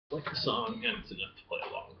like the song, and it's enough to play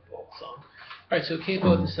along with the whole song. Alright, so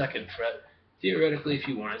capo at the second fret. Theoretically, if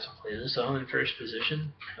you wanted to play the song in first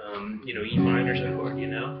position, E minor's a chord,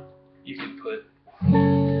 you could put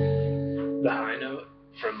the high note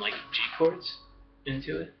from like G chords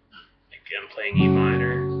into it. Like I'm playing E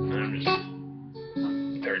minor, and I'm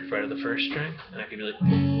just third fret of the first string, and I could be like,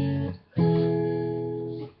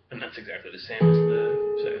 and that's exactly the same as the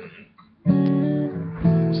second.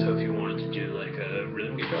 So if you wanted to do like a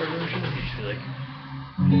rhythm guitar version, you'd just be like.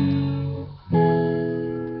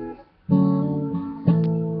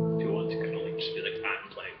 If you want to kind of like just be like, I'm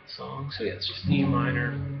playing the song. So yeah, it's just E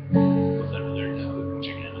minor with another note, which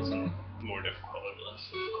again isn't more difficult or less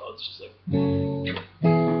difficult. It's just like.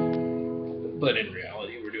 But in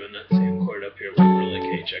reality, we're doing that same chord up here. Like we're like,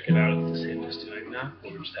 hey, check it out. It's the same as doing that.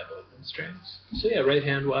 But we just have open strings. So yeah, right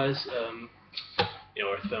hand wise.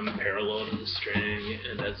 Our thumb parallel to the string,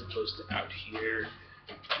 and as opposed to out here,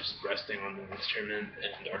 just resting on the instrument,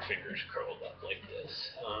 and our fingers curled up like this.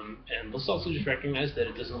 And let's also just recognize that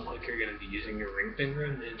it doesn't look like you're going to be using your ring finger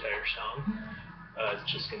in the entire song. It's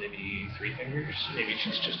just going to be 3 fingers. Maybe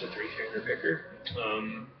choose just a 3-finger picker.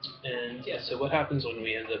 And yeah, so what happens when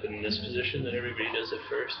we end up in this position that everybody does at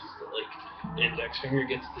first is that like index finger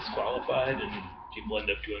gets disqualified, and people end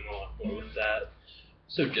up doing a lot more with that.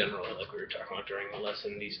 So generally, like we were talking about during the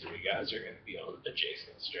lesson, these 3 guys are going to be on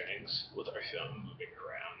adjacent strings with our thumb moving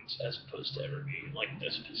around, as opposed to ever being like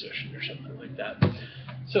this position or something like that.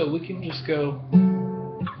 So we can just go.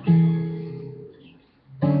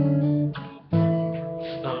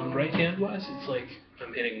 Right hand wise, it's like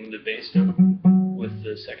I'm hitting the bass note with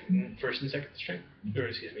the first and second string, or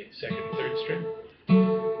excuse me, second and third string.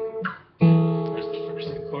 There's the first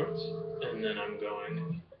 2 chords, and then I'm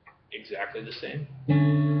going exactly the same.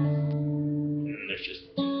 And then there's just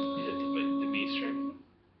you hit the B string.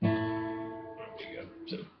 There we go.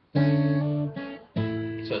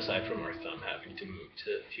 So aside from our thumb having to move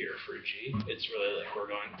to here for G, it's really like we're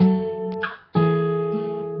going.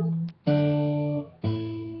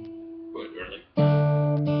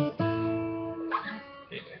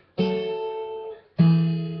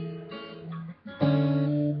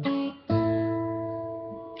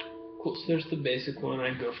 Cool, so there's the basic one.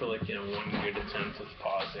 I'd go for like, one good attempt of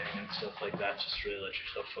pausing and stuff like that, just really let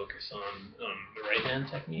yourself focus on the right hand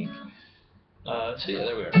technique. So yeah,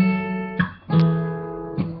 there we are.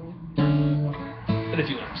 But if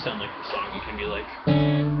you want to sound like the song, you can be like,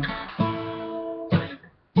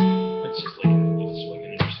 it's just like an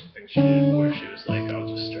interesting thing she did, where she was like, I'll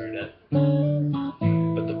just start at,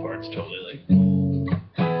 but the part's totally like,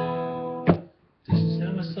 this is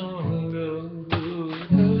how my song goes.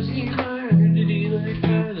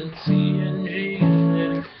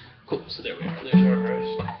 Cool, so there we are, there's our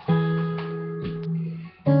verse.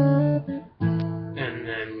 And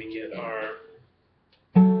then we get our.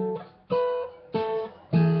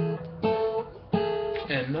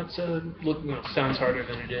 And that's sounds harder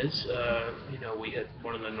than it is. We hit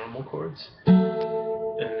one of the normal chords. And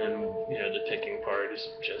then, the picking part is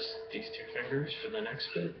just these 2 fingers for the next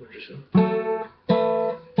bit. We're just going.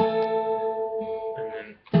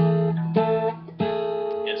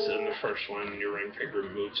 First one, your ring finger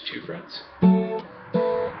moves 2 frets. The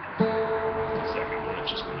second one, it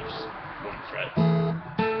just moves 1 fret.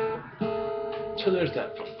 So there's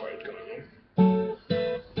that fun part going on.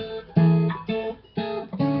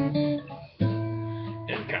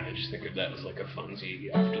 And kind of just think of that as like a funsy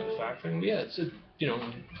after the fact thing. But yeah, it's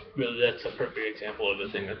really that's a perfect example of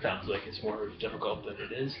a thing that sounds like it's more difficult than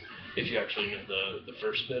it is. If you actually know the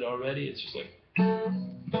first bit already, it's just like.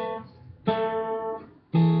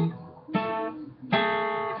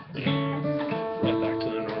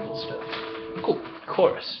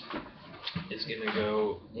 Chorus is going to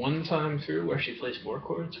go 1 time through where she plays 4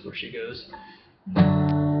 chords, where she goes.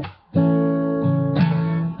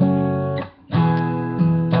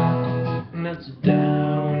 And that's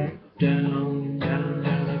down, down, down,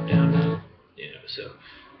 down, up, down, up. So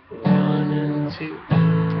 1 and 2.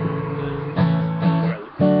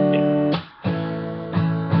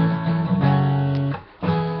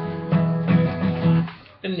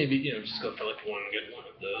 And maybe, just go for like 1 good one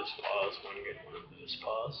of those, pause, 1 good one of those,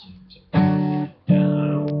 pause. So, down,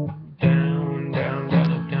 down, down, down,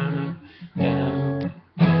 up, down, up, down,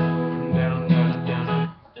 down, down, down, up, down, up.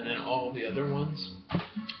 And then all the other ones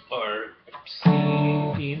are C,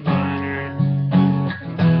 E minor,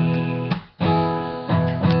 D.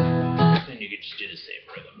 And you could just do the same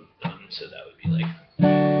rhythm. So that would be like.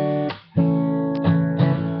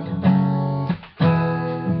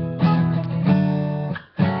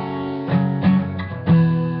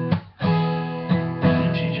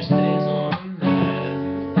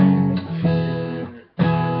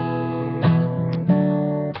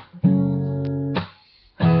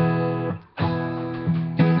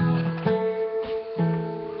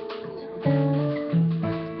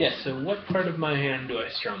 what part of my hand do I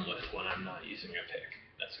strum with when I'm not using a pick?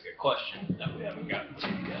 That's a good question that we haven't gotten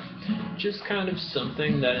to yet. Just kind of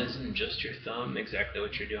something that isn't just your thumb, exactly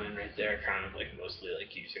what you're doing right there, kind of like mostly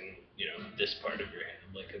like using, this part of your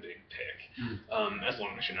hand like a big pick. As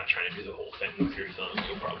long as you're not trying to do the whole thing with your thumb,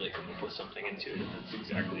 you'll probably come up with something intuitive. That's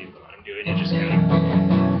exactly what I'm doing. You just kind of,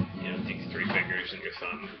 these 3 fingers and your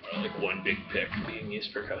thumb are like one big pick being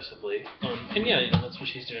used percussively. And yeah, that's what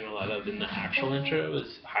she's doing a lot of in the actual intro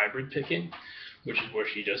is hybrid picking, which is where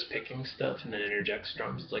she does picking stuff and then interjects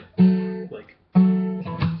drums. It's like, well,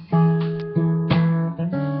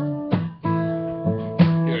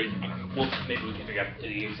 maybe we can figure out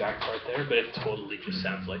the exact part there, but it totally just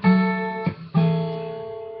sounds like.